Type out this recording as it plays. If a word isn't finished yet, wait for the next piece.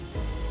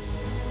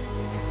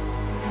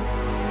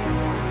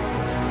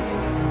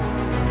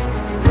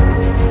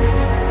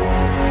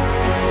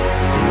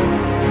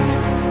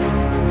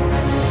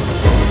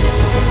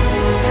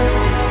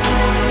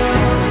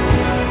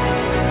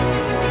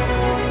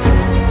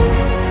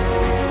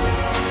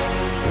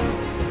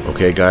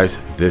Okay, guys,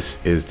 this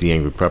is The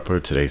Angry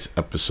Prepper. Today's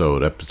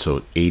episode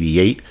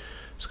 88,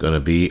 is going to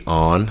be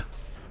on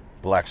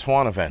Black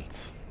Swan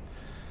events.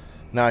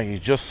 Now, you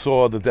just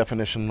saw the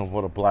definition of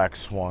what a Black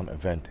Swan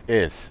event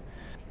is.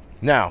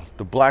 Now,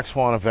 the Black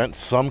Swan event,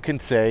 some can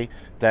say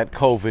that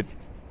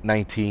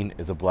COVID-19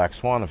 is a Black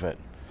Swan event,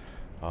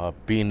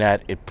 being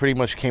that it pretty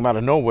much came out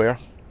of nowhere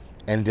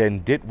and then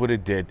did what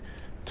it did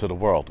to the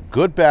world.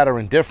 Good, bad, or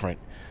indifferent,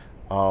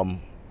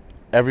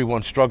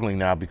 everyone's struggling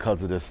now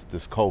because of this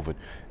COVID,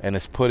 and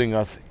it's putting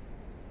us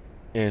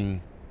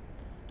in,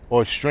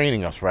 or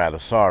straining us rather,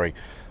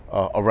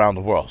 around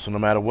the world. So no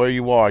matter where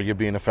you are, you're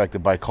being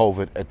affected by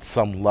COVID at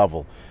some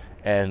level,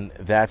 and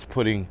that's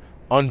putting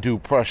undue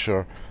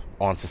pressure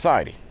on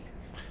society.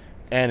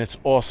 And it's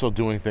also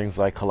doing things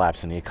like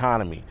collapsing the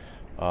economy,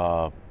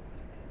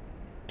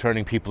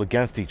 turning people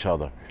against each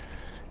other.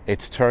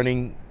 It's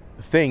turning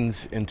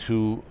things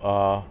into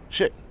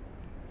shit,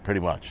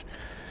 pretty much.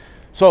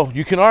 So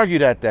you can argue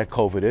that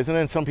COVID is, and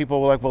then some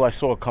people were like, well, I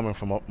saw it coming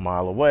from a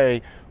mile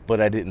away, but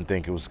I didn't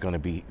think it was going to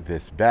be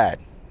this bad.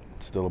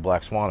 It's still a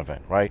Black Swan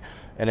event, right?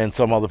 And then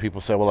some other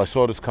people say, well, I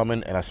saw this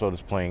coming and I saw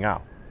this playing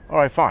out. All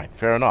right, fine,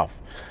 fair enough.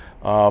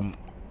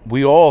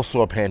 We all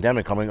saw a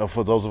pandemic coming.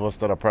 For those of us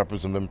that are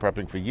preppers and been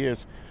prepping for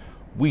years,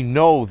 we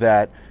know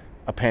that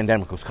a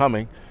pandemic was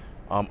coming.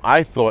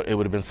 I thought it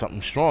would have been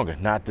something stronger,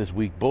 not this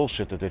weak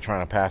bullshit that they're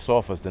trying to pass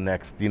off as the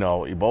next,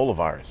 Ebola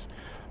virus.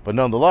 But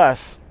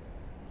nonetheless,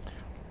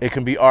 it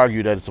can be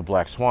argued that it's a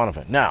Black Swan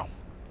event. Now,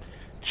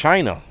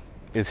 China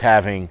is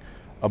having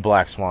a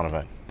Black Swan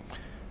event.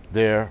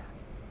 Their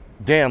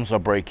dams are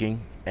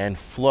breaking and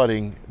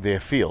flooding their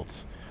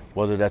fields,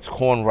 whether that's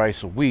corn,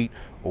 rice, or wheat,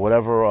 or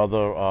whatever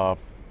other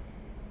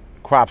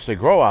crops they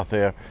grow out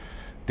there.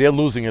 They're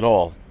losing it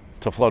all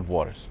to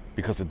floodwaters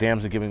because the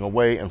dams are giving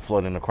away and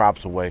flooding the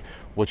crops away,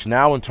 which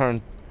now in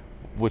turn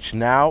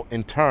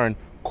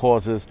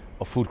causes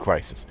a food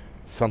crisis,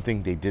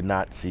 something they did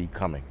not see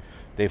coming.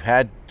 They've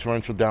had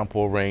torrential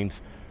downpour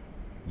rains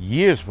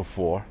years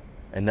before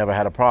and never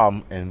had a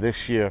problem, and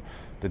this year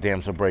the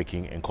dams are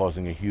breaking and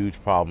causing a huge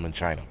problem in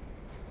China.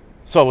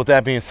 So with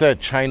that being said,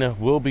 China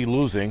will be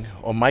losing,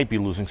 or might be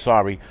losing,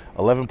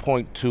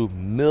 11.2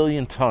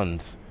 million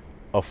tons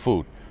of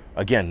food.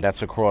 Again,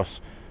 that's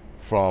across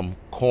from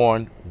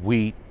corn,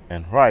 wheat,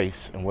 and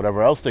rice, and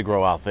whatever else they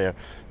grow out there.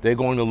 They're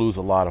going to lose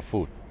a lot of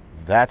food.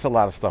 That's a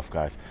lot of stuff,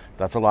 guys.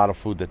 That's a lot of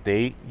food that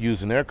they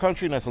use in their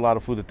country, and that's a lot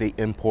of food that they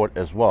import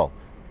as well.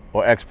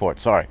 Or export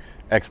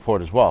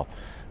as well.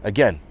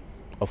 Again,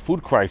 a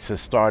food crisis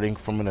starting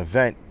from an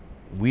event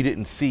we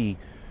didn't see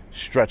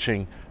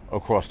stretching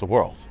across the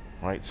world,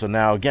 right? So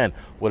now, again,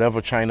 whatever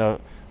China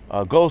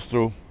goes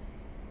through,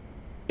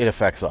 it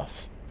affects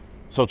us.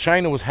 So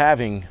China was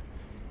having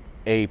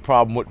a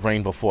problem with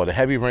rain before. The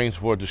heavy rains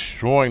were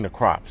destroying the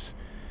crops.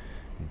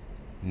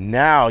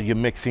 Now you're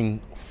mixing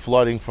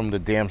flooding from the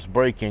dams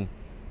breaking.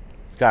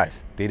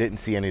 Guys, they didn't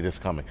see any of this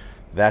coming.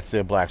 That's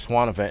their Black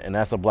Swan event, and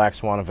that's a Black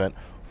Swan event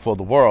for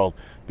the world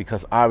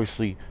because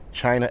obviously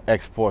China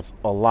exports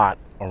a lot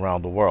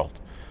around the world.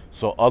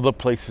 So other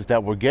places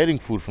that were getting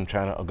food from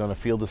China are going to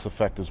feel this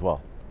effect as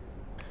well.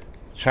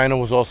 China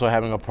was also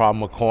having a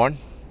problem with corn.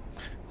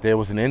 There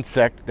was an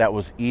insect that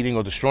was eating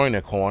or destroying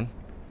their corn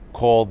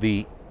called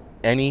the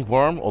any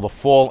worm or the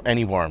fall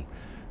any worm.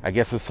 I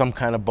guess it's some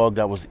kind of bug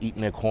that was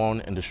eating their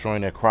corn and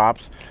destroying their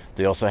crops.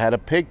 They also had a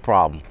pig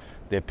problem.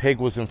 Their pig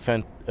was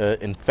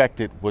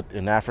infected with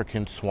an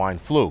African swine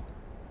flu.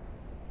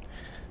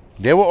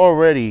 They were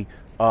already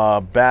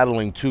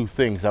battling two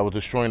things that were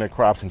destroying their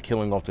crops and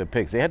killing off their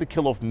pigs. They had to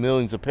kill off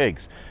millions of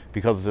pigs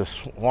because of the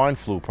swine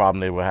flu problem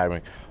they were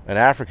having, an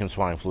African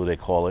swine flu they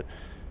call it.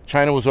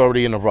 China was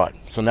already in a rut.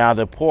 So now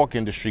their pork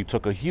industry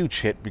took a huge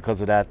hit because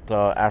of that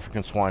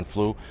African swine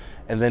flu.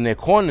 And then their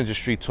corn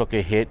industry took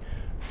a hit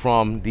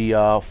from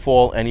the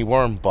fall any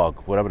worm bug,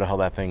 whatever the hell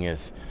that thing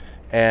is.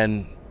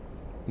 And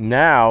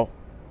now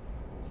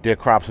their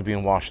crops are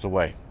being washed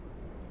away.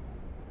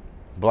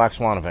 Black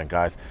Swan event,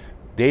 guys.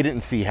 They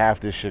didn't see half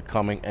this shit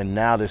coming, and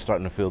now they're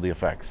starting to feel the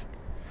effects.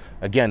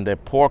 Again, their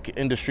pork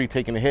industry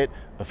taking a hit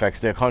affects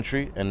their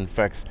country and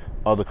affects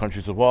other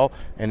countries as well.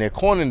 And their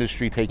corn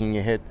industry taking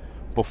a hit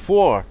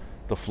before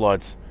the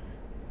floods,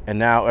 and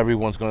now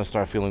everyone's going to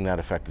start feeling that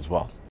effect as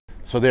well.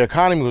 So their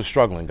economy was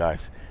struggling,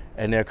 guys.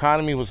 And their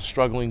economy was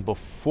struggling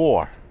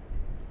before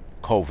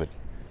COVID.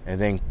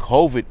 And then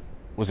COVID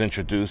was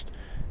introduced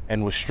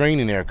and was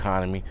straining their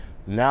economy.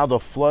 Now the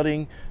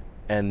flooding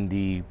and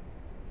the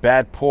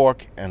bad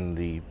pork and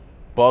the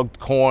bugged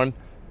corn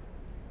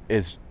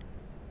is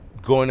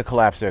going to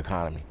collapse their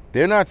economy.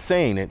 They're not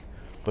saying it,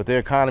 but their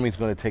economy is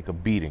going to take a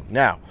beating.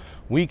 Now,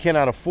 we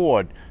cannot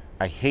afford,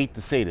 I hate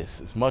to say this,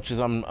 as much as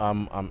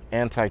I'm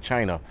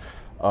anti-China,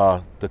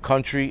 the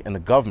country and the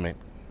government,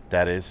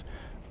 that is,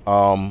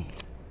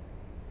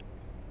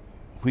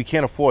 we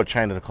can't afford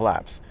China to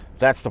collapse.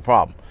 That's the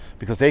problem.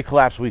 Because they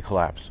collapse, we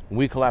collapse. When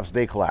we collapse,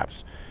 they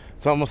collapse.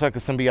 It's almost like a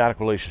symbiotic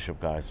relationship,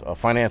 guys,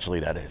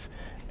 financially, that is.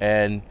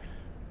 And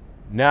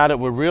now that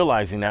we're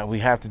realizing that, we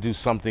have to do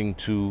something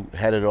to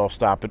head it off,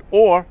 stop it,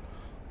 or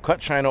cut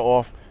China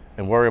off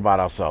and worry about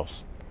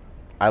ourselves.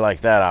 I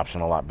like that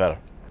option a lot better.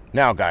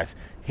 Now, guys,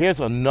 here's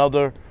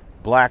another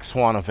black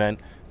swan event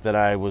that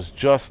I was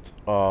just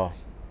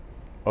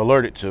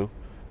alerted to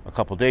a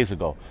couple days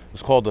ago.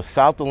 It's called the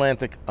South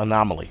Atlantic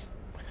Anomaly.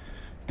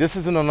 This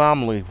is an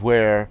anomaly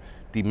where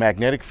the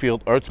magnetic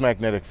field, Earth's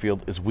magnetic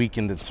field, is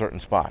weakened in certain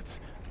spots,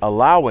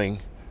 allowing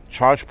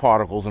charged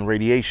particles and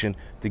radiation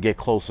to get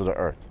closer to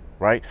Earth,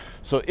 right?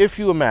 So if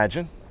you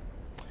imagine,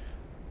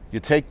 you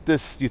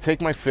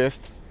take my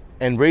fist,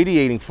 and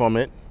radiating from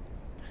it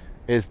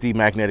is the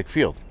magnetic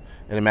field.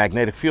 And the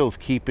magnetic field is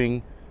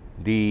keeping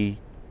the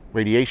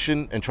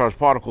radiation and charged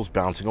particles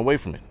bouncing away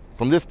from it,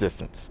 from this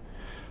distance.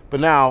 But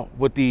now,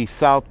 with the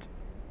South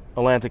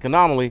Atlantic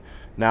Anomaly,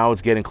 now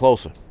it's getting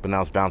closer, but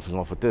now it's bouncing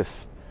off of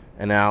this.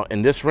 And now,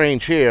 in this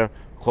range here,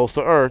 close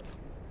to Earth,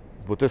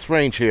 with this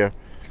range here,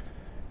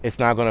 it's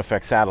not going to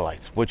affect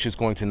satellites, which is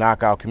going to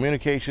knock out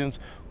communications,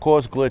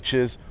 cause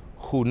glitches,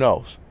 who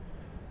knows.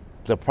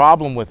 The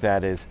problem with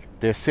that is,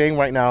 they're saying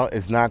right now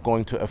it's not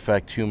going to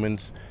affect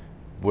humans.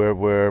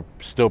 We're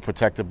still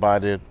protected by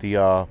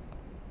the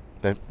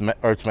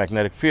Earth's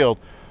magnetic field.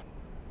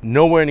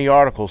 Nowhere in the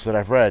articles that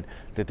I've read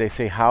that they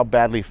say how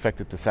badly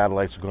affected the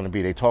satellites are going to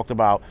be. They talked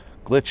about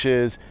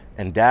glitches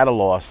and data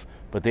loss,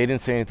 but they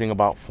didn't say anything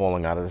about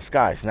falling out of the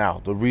skies.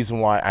 Now, the reason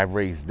why I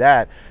raised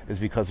that is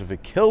because if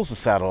it kills the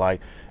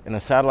satellite and the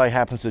satellite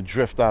happens to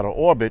drift out of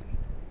orbit,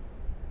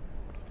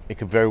 it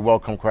could very well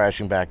come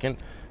crashing back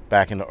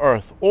into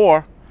Earth,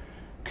 or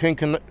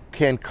can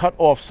cut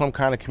off some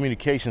kind of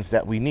communications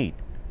that we need,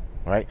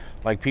 right?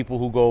 Like people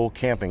who go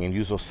camping and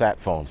use those sat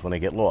phones when they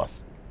get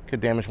lost.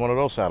 Could damage one of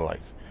those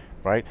satellites,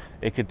 right?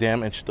 It could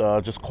damage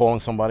just calling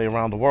somebody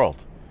around the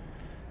world.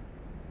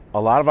 A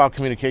lot of our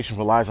communication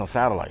relies on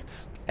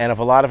satellites. And if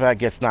a lot of that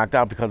gets knocked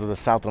out because of the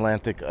South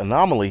Atlantic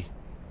Anomaly,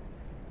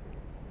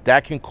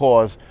 that can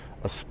cause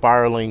a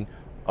spiraling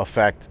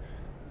effect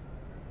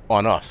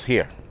on us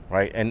here,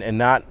 right? And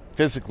not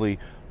physically,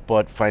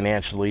 but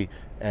financially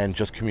and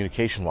just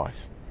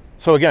communication-wise.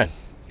 So again,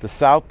 the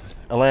South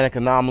Atlantic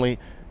Anomaly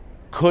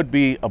could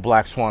be a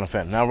black swan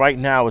event. Now, right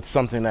now, it's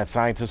something that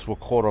scientists were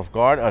caught off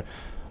guard.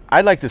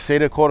 I'd like to say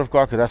they're caught off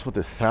guard because that's what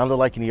this sounded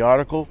like in the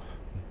article,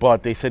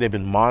 but they say they've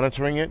been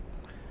monitoring it.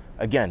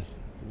 Again,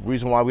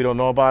 reason why we don't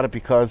know about it,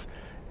 because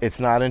it's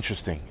not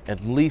interesting.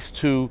 At least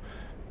to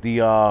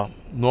the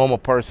normal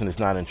person, it's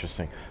not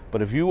interesting.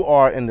 But if you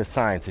are in the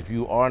science, if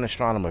you are an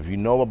astronomer, if you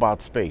know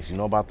about space, you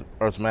know about the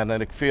Earth's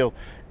magnetic field,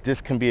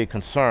 this can be a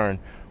concern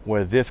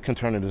where this can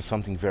turn into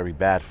something very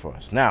bad for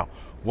us. Now,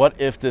 what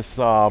if this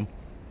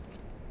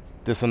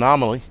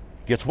anomaly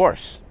gets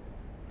worse?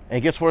 And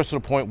it gets worse to the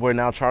point where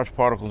now charged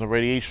particles and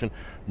radiation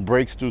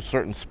breaks through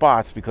certain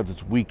spots because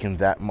it's weakened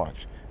that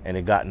much and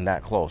it gotten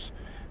that close.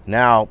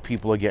 Now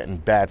people are getting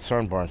bad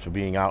sunburns for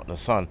being out in the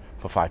sun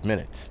for 5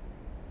 minutes.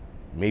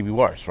 Maybe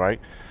worse, right?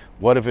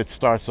 What if it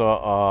starts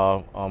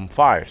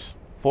fires,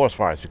 forest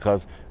fires,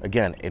 because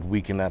again, it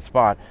weakened that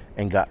spot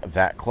and got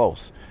that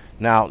close.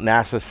 Now,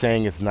 NASA's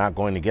saying it's not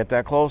going to get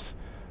that close,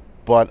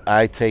 but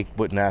I take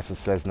what NASA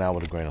says now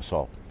with a grain of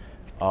salt.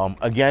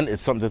 Again,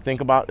 it's something to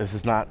think about.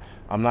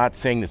 I'm not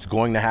saying it's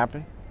going to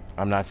happen.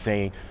 I'm not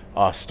saying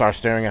start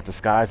staring at the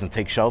skies and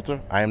take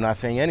shelter. I am not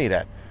saying any of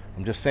that.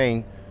 I'm just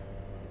saying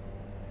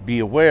be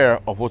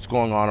aware of what's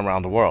going on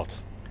around the world,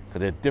 because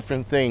there are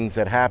different things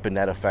that happen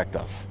that affect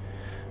us.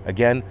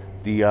 Again,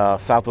 the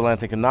South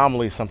Atlantic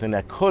Anomaly is something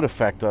that could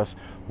affect us,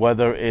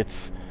 whether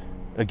it's,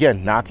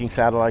 again, knocking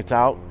satellites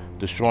out,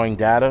 destroying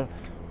data,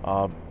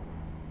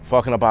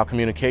 fucking up our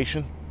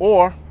communication,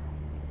 or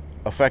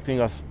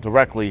affecting us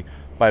directly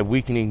by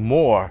weakening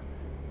more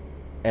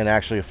and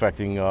actually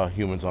affecting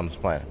humans on this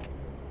planet.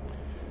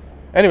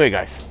 Anyway,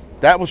 guys,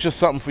 that was just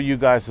something for you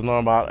guys to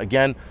learn about.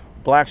 Again,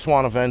 black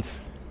swan events,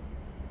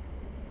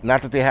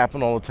 not that they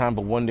happen all the time,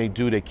 but when they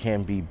do, they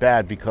can be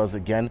bad because,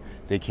 again,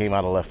 they came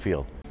out of left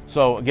field.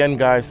 So again,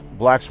 guys,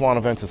 black swan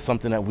events is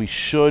something that we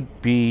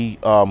should be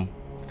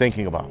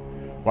thinking about,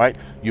 right?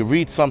 You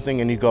read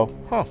something and you go,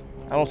 I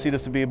don't see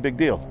this to be a big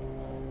deal.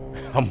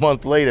 A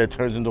month later, it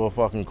turns into a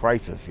fucking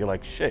crisis. You're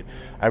like, shit,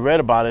 I read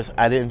about this.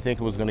 I didn't think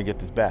it was going to get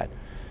this bad.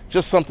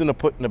 Just something to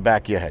put in the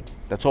back of your head.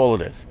 That's all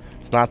it is.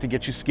 It's not to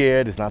get you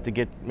scared. It's not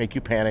to make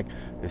you panic.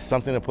 It's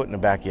something to put in the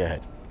back of your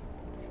head.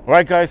 All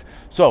right, guys,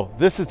 so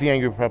this is The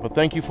Angry Prepper.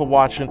 Thank you for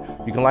watching.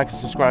 You can like and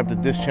subscribe to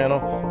this channel.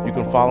 You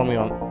can follow me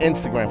on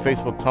Instagram,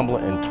 Facebook,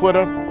 Tumblr, and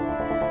Twitter.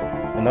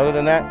 And other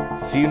than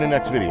that, see you in the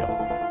next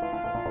video.